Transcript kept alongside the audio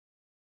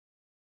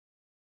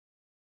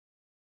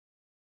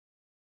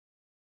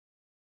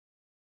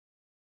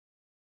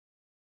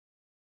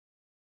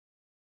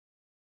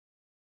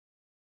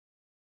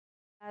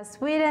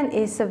Sweden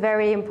is a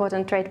very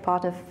important trade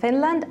partner for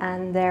Finland,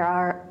 and there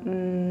are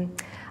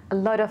a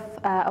lot of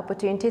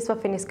opportunities for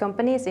Finnish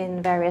companies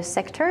in various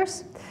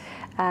sectors.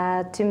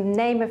 To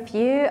name a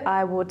few,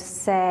 I would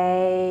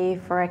say,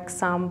 for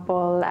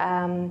example,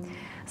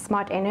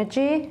 smart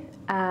energy,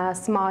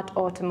 smart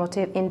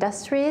automotive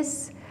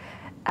industries,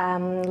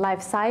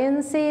 life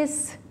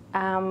sciences,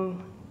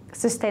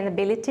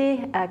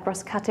 sustainability,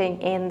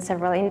 cross-cutting in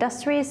several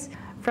industries.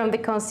 From the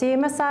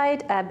consumer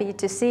side,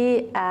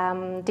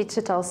 B2C,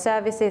 digital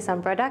services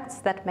and products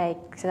that make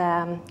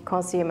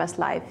consumers'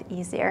 life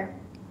easier.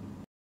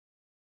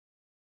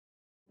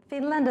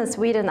 Finland and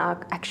Sweden are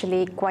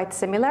actually quite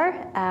similar,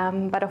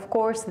 but of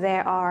course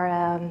there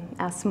are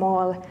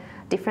small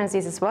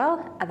differences as well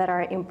that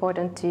are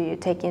important to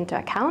take into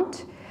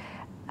account.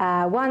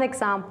 One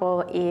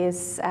example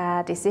is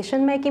a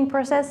decision-making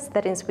process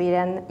that in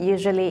Sweden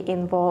usually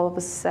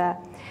involves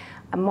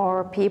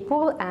more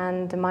people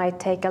and might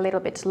take a little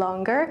bit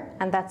longer,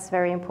 and that's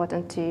very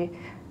important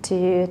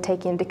to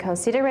take into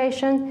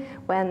consideration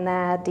when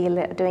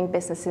doing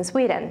business in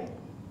Sweden.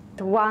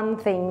 One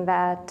thing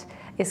that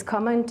is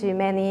common to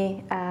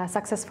many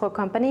successful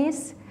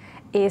companies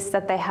is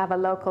that they have a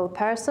local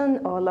person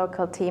or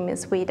local team in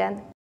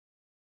Sweden.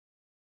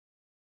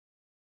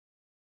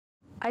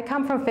 I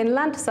come from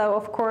Finland, so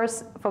of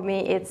course for me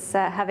it's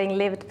having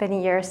lived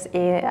many years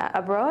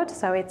abroad,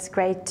 so it's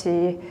great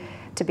to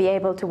be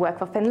able to work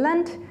for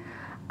Finland.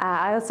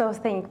 I also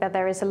think that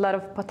there is a lot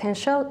of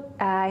potential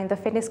in the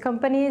Finnish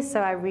companies,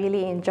 so I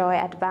really enjoy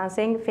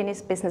advancing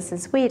Finnish business in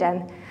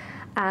Sweden.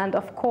 And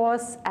of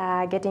course,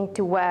 getting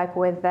to work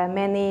with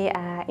many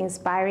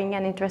inspiring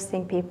and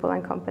interesting people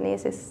and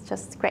companies is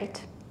just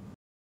great.